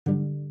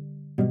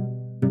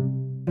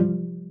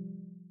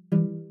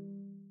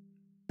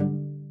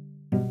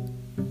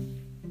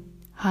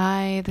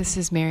Hi, this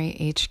is Mary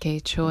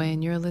H.K. Choi,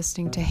 and you're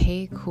listening to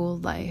Hey Cool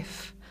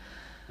Life,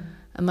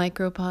 a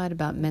micropod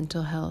about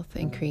mental health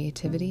and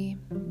creativity.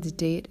 The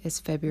date is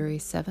February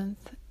 7th,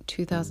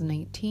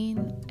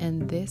 2018,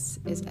 and this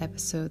is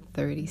episode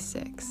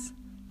 36.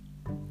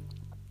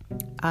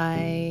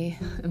 I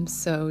am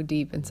so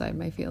deep inside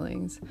my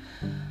feelings.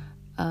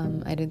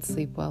 I didn't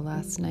sleep well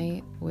last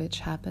night, which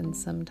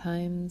happens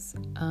sometimes.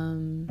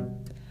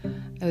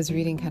 I was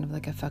reading kind of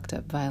like a fucked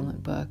up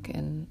violent book,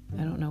 and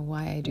I don't know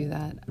why I do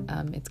that.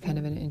 It's kind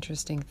of an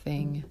interesting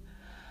thing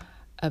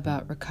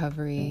about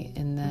recovery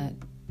in that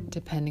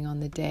depending on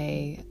the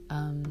day,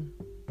 I'm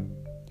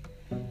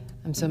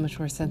so much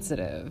more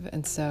sensitive,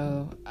 and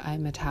so I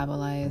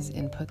metabolize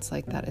inputs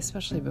like that,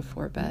 especially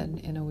before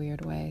bed, in a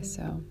weird way.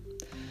 So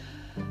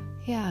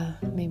yeah,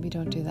 maybe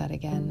don't do that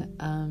again.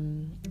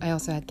 I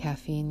also had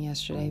caffeine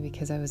yesterday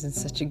because I was in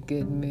such a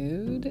good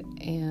mood,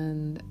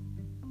 and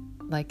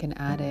like an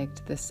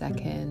addict, the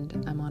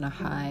second I'm on a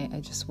high, I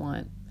just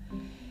want,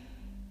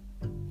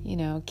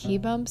 key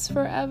bumps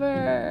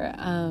forever.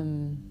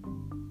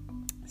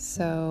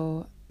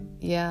 So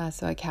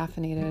I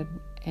caffeinated,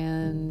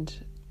 and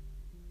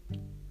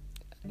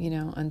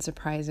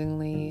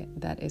unsurprisingly,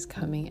 that is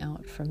coming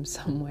out from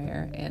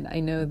somewhere, and I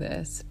know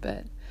this,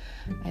 but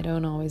I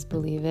don't always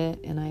believe it,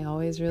 and I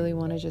always really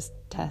want to just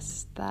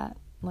test that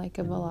like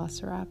a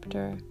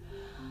velociraptor.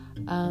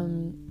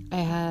 I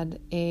had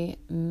a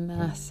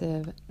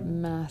massive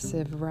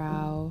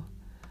row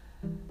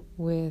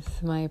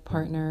with my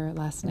partner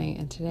last night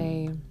and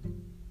today,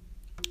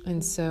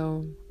 and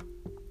so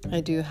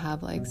I do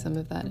have like some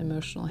of that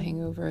emotional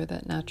hangover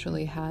that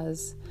naturally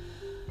has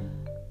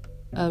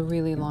a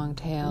really long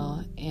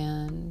tail,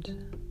 and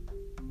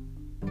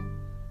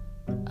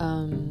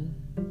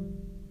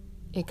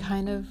it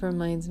kind of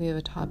reminds me of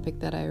a topic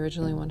that I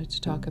originally wanted to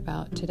talk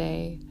about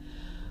today,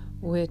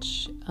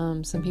 which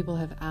some people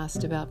have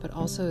asked about, but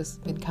also has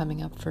been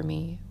coming up for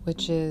me,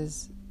 which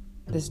is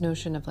this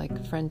notion of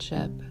like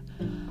friendship.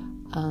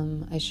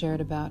 I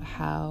shared about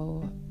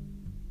how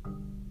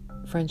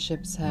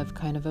friendships have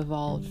kind of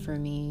evolved for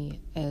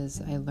me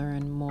as I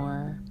learn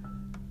more.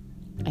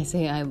 I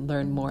say I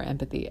learn more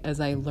empathy, as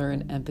I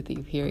learn empathy,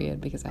 period,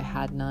 because I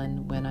had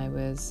none when I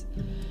was,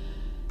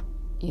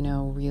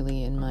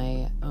 really in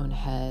my own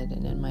head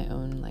and in my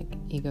own like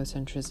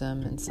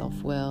egocentrism and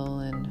self-will,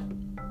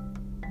 and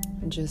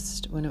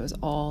just when it was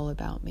all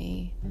about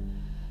me.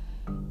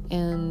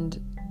 And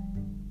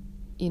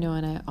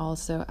and I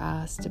also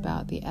asked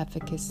about the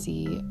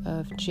efficacy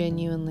of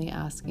genuinely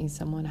asking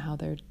someone how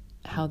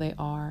they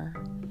are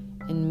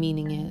and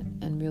meaning it,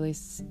 and really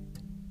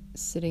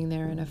sitting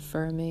there and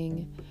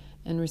affirming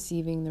and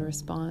receiving the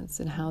response,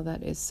 and how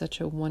that is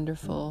such a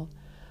wonderful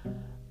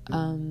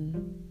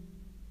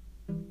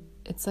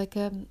it's like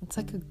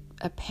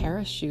a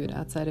parachute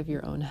outside of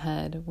your own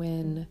head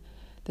when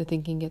the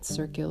thinking gets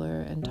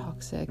circular and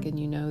toxic, and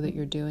you know that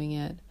you're doing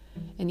it.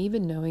 And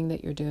even knowing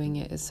that you're doing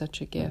it is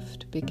such a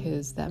gift,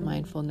 because that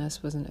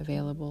mindfulness wasn't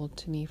available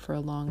to me for a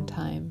long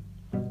time.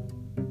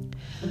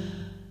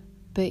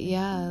 But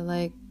yeah,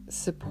 like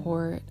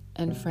support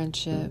and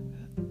friendship,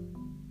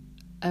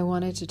 I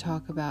wanted to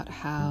talk about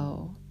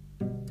how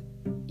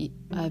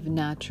I've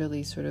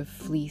naturally sort of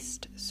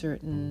fleeced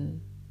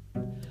certain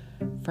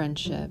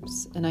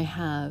friendships, and I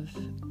have.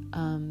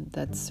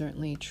 That's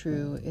certainly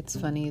true. It's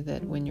funny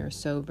that when you're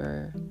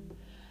sober,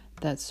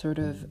 that sort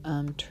of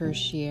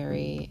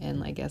tertiary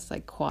and I guess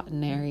like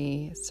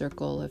quaternary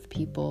circle of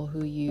people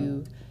who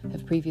you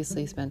have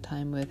previously spent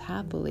time with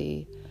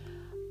happily,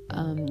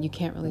 you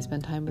can't really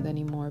spend time with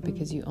anymore,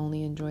 because you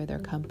only enjoy their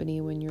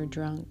company when you're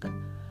drunk,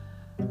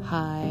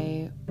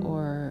 high,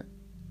 or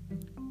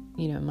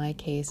in my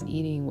case,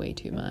 eating way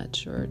too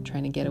much, or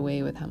trying to get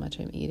away with how much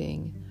I'm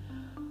eating,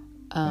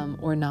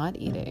 or not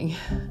eating.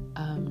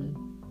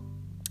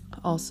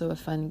 Also a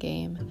fun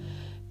game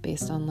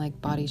based on like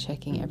body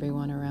checking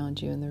everyone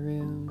around you in the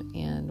room,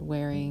 and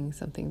wearing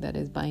something that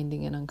is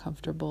binding and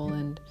uncomfortable,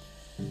 and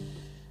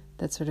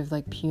that sort of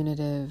like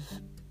punitive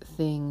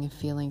thing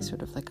feeling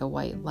sort of like a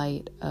white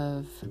light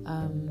of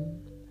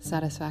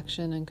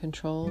satisfaction and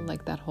control,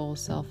 like that whole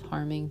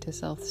self-harming to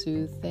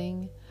self-soothe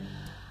thing.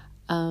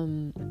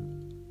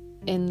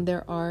 And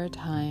there are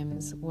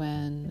times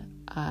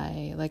when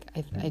I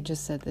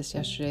just said this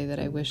yesterday, that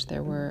I wish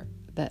that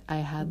I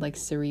had like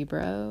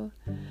Cerebro,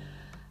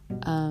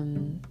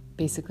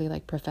 basically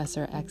like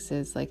Professor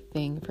X's like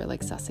thing for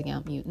like sussing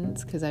out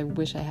mutants, because I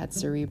wish I had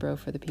Cerebro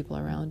for the people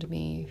around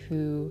me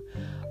who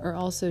are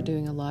also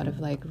doing a lot of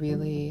like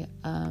really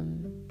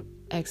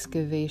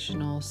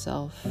excavational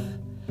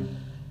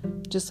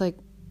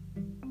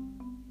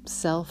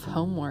self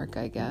homework,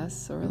 I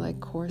guess, or like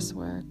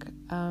coursework,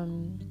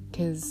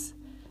 because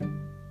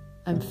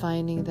I'm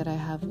finding that I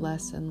have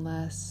less and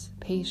less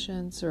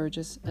patience, or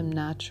just am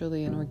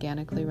naturally and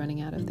organically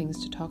running out of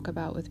things to talk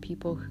about with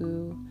people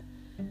who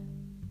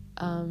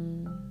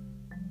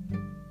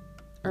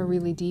are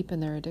really deep in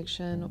their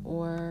addiction,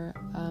 or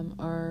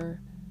are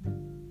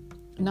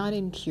not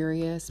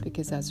incurious,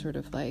 because that sort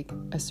of like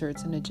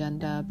asserts an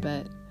agenda,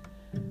 but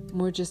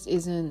more just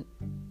isn't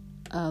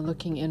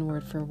looking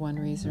inward for one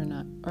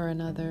reason or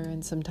another,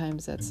 and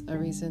sometimes that's a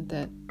reason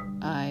that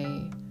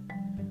I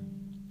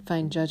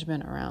find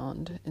judgment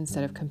around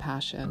instead of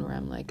compassion, where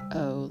I'm like,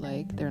 oh,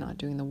 like, they're not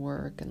doing the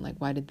work, and like,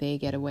 why did they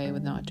get away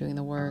with not doing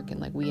the work,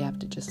 and like, we have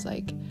to just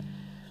like,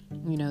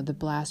 the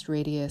blast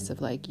radius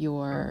of like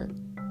your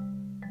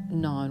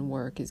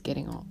non-work is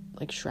getting all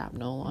like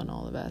shrapnel on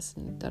all of us,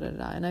 and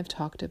da-da-da. And I've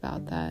talked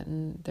about that,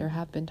 and there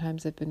have been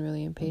times I've been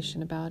really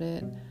impatient about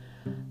it.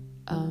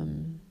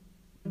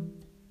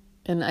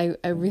 And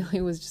I really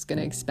was just going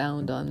to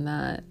expound on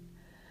that,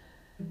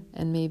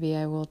 and maybe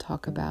I will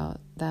talk about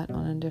that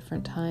on a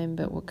different time.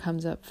 But what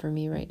comes up for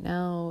me right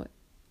now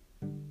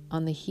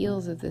on the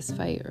heels of this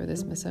fight or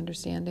this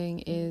misunderstanding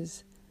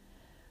is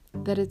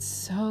that it's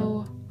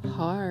so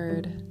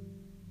hard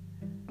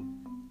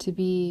to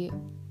be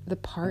the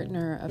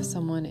partner of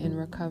someone in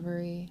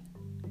recovery.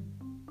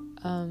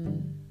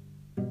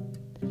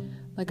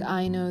 Like,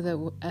 I know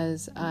that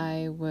as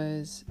I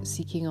was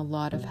seeking a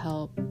lot of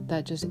help,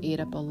 that just ate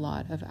up a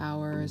lot of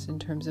hours in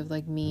terms of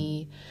like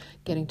me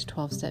getting to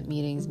 12-step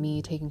meetings,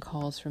 me taking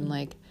calls from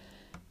like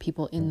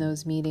people in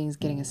those meetings,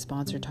 getting a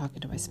sponsor, talking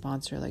to my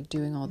sponsor, like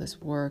doing all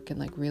this work, and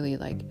like really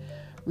like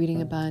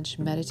reading a bunch,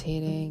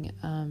 meditating,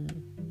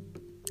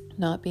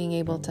 not being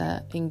able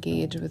to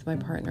engage with my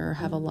partner or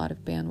have a lot of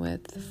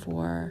bandwidth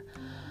for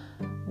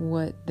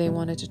what they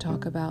wanted to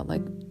talk about.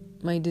 Like,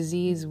 my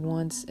disease,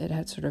 once it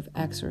had sort of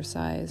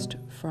exorcised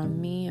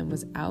from me and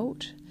was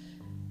out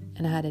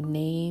and had a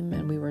name,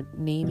 and we were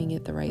naming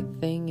it the right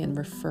thing and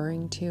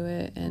referring to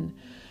it, and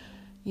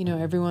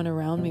everyone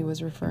around me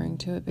was referring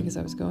to it because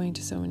I was going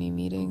to so many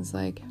meetings,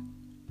 like,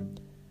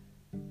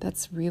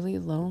 that's really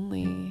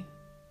lonely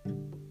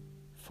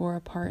for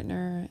a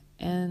partner.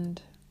 And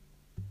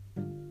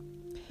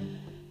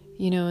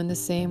in the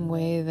same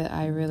way that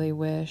I really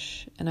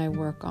wish, and I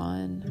work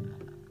on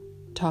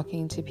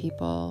talking to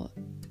people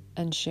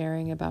and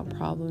sharing about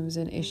problems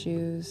and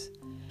issues,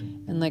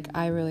 and like,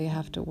 I really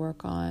have to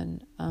work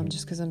on,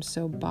 just because I'm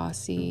so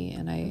bossy,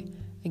 and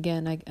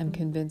I'm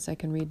convinced I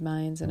can read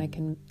minds, and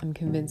I'm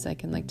convinced I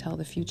can like tell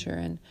the future,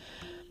 and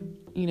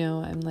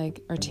I'm like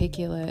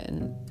articulate,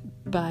 and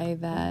by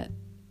that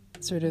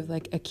sort of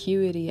like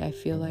acuity, I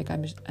feel like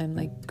I'm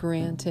like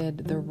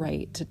granted the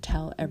right to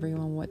tell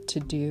everyone what to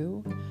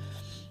do.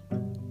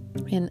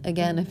 And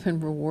again, I've been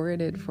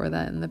rewarded for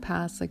that in the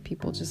past. Like,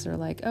 people just are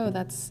like, oh,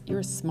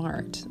 you're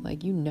smart,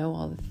 like,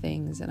 all the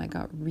things. And I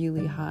got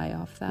really high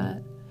off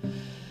that.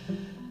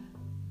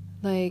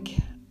 Like,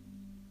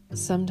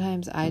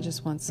 sometimes I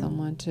just want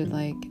someone to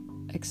like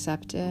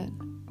accept it,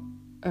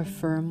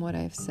 affirm what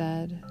I've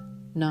said,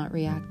 not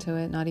react to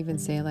it, not even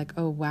say like,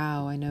 oh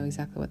wow, I know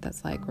exactly what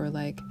that's like, or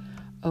like,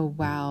 oh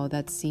wow,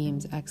 that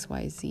seems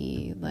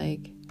XYZ.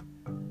 Like,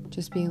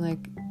 just being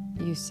like,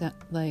 you said,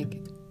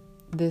 like,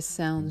 this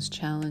sounds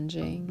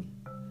challenging.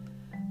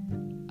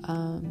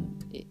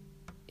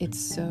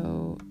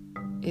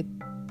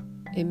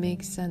 It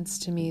makes sense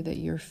to me that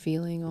you're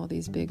feeling all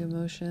these big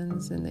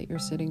emotions and that you're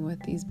sitting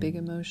with these big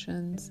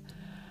emotions.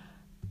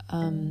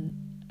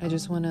 I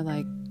just want to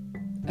like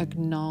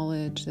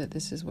acknowledge that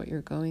this is what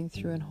you're going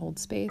through and hold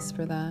space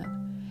for that.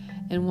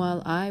 And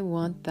while I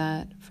want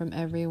that from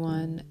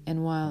everyone,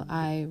 and while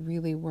I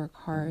really work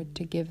hard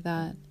to give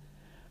that,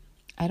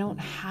 I don't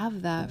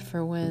have that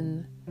for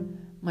when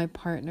my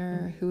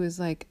partner, who is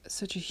like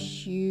such a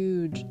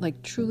huge,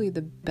 like truly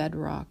the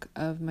bedrock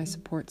of my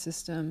support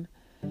system,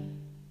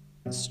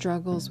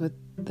 struggles with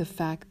the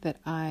fact that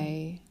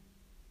I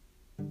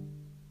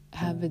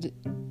have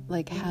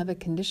a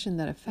condition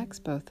that affects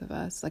both of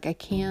us. Like, I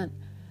can't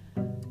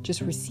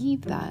just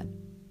receive that,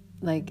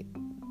 like,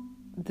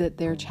 that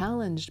they're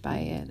challenged by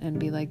it and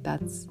be like,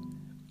 that's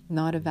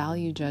not a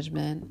value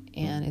judgment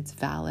and it's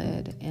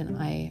valid, and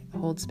I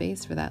hold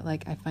space for that.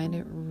 Like, I find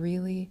it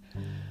really,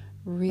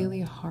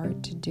 really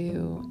hard to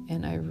do,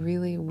 and I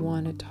really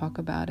want to talk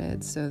about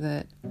it so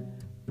that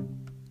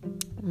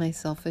my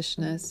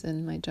selfishness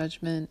and my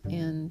judgment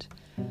and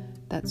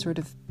that sort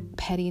of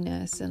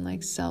pettiness and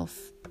like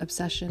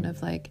self-obsession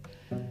of like,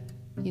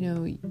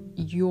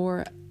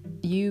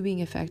 you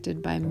being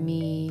affected by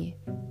me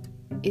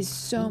is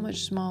so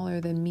much smaller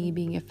than me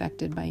being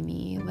affected by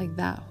me. Like,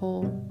 that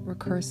whole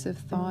recursive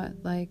thought,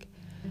 like,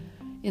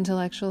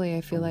 intellectually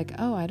I feel like,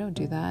 oh, I don't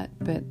do that,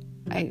 but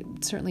I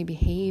certainly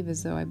behave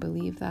as though I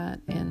believe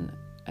that, and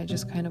I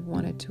just kind of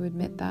wanted to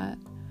admit that.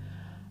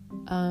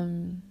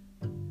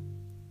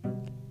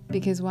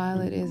 Because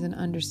while it is an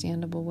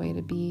understandable way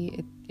to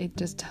be, it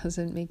just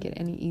doesn't make it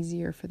any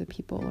easier for the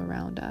people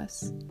around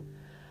us.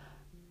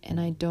 And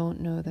I don't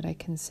know that I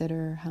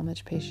consider how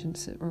much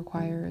patience it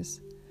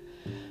requires.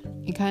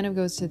 It kind of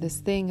goes to this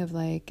thing of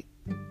like,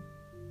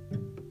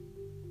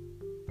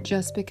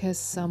 just because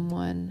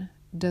someone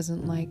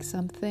doesn't like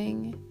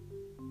something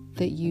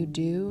that you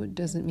do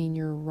doesn't mean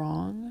you're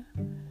wrong.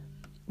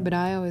 But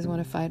I always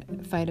want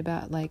to fight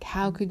about like,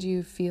 how could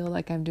you feel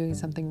like I'm doing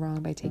something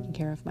wrong by taking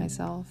care of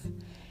myself?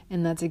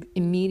 And that's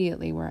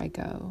immediately where I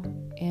go.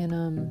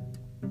 And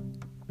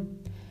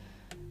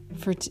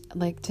for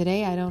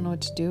today, I don't know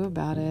what to do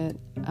about it.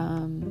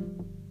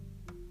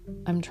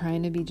 I'm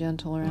trying to be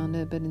gentle around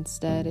it, but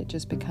instead it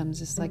just becomes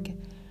this like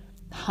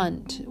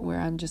hunt where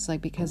I'm just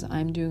like, because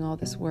I'm doing all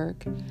this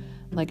work,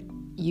 like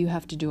you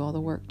have to do all the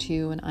work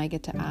too, and I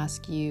get to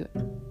ask you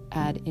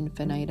ad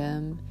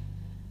infinitum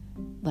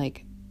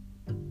like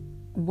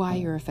why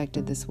you're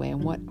affected this way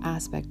and what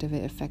aspect of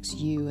it affects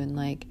you, and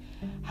like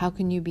how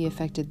can you be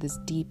affected this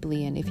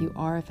deeply, and if you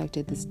are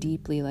affected this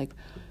deeply, like,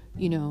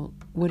 you know,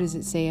 what does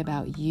it say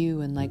about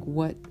you, and like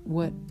what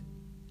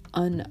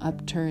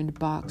unupturned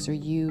box are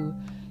you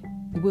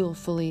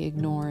willfully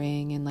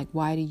ignoring, and like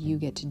why do you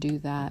get to do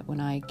that when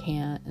I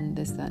can't, and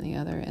this, that, and the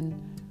other.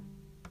 And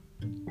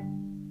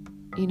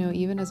you know,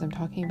 even as I'm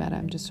talking about it,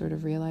 I'm just sort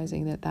of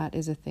realizing that that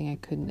is a thing I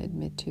couldn't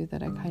admit to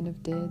that I kind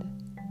of did.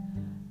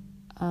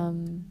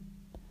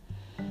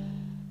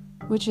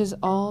 Which is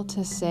all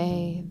to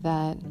say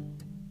that,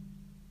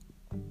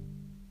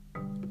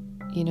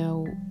 you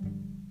know,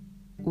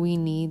 we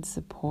need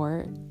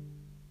support,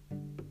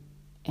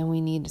 and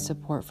we need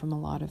support from a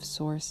lot of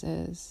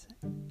sources.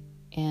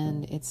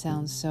 And it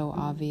sounds so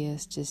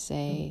obvious to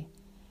say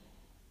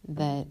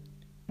that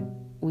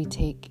we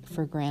take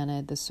for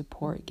granted the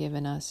support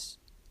given us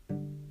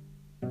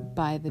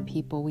by the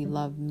people we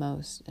love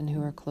most and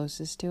who are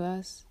closest to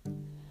us.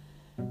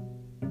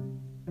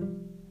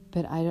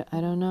 But I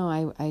don't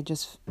know,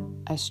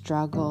 I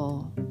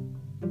struggle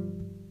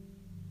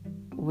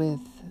with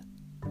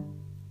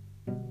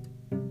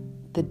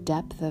the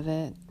depth of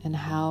it and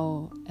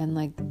how, and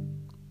like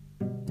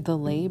the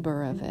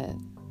labor of it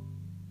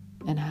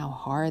and how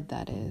hard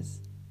that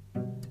is.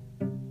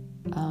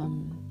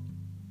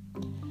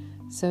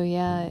 So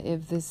yeah,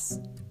 if this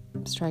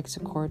strikes a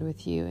chord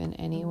with you in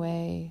any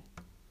way,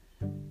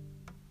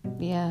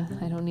 yeah,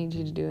 I don't need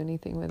you to do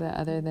anything with it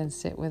other than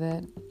sit with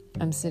it.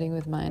 I'm sitting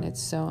with mine.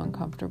 It's so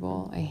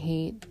uncomfortable. I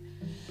hate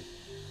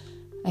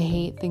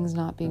things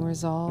not being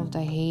resolved.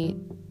 I hate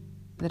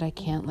that I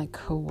can't like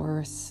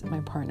coerce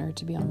my partner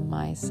to be on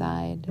my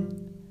side.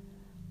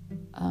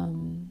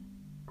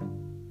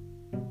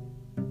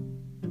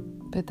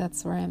 But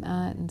that's where I'm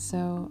at, and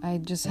so I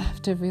just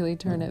have to really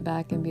turn it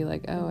back and be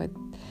like, oh,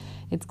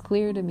 it's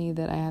clear to me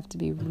that I have to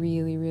be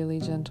really, really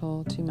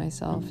gentle to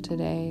myself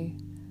today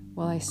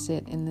while I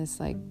sit in this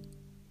like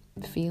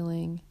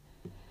feeling,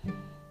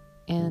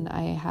 and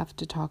I have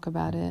to talk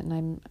about it,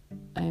 and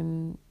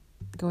I'm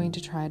going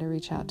to try to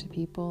reach out to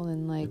people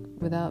and like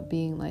without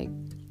being like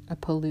a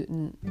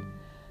pollutant,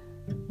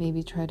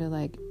 maybe try to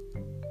like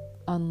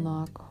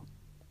unlock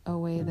a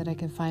way that I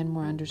can find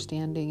more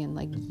understanding and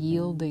like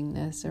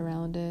yieldingness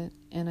around it.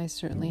 And I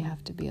certainly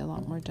have to be a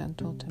lot more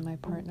gentle to my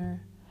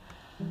partner.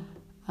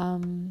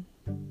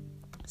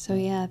 So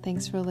yeah,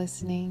 thanks for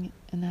listening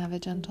and have a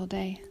gentle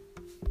day.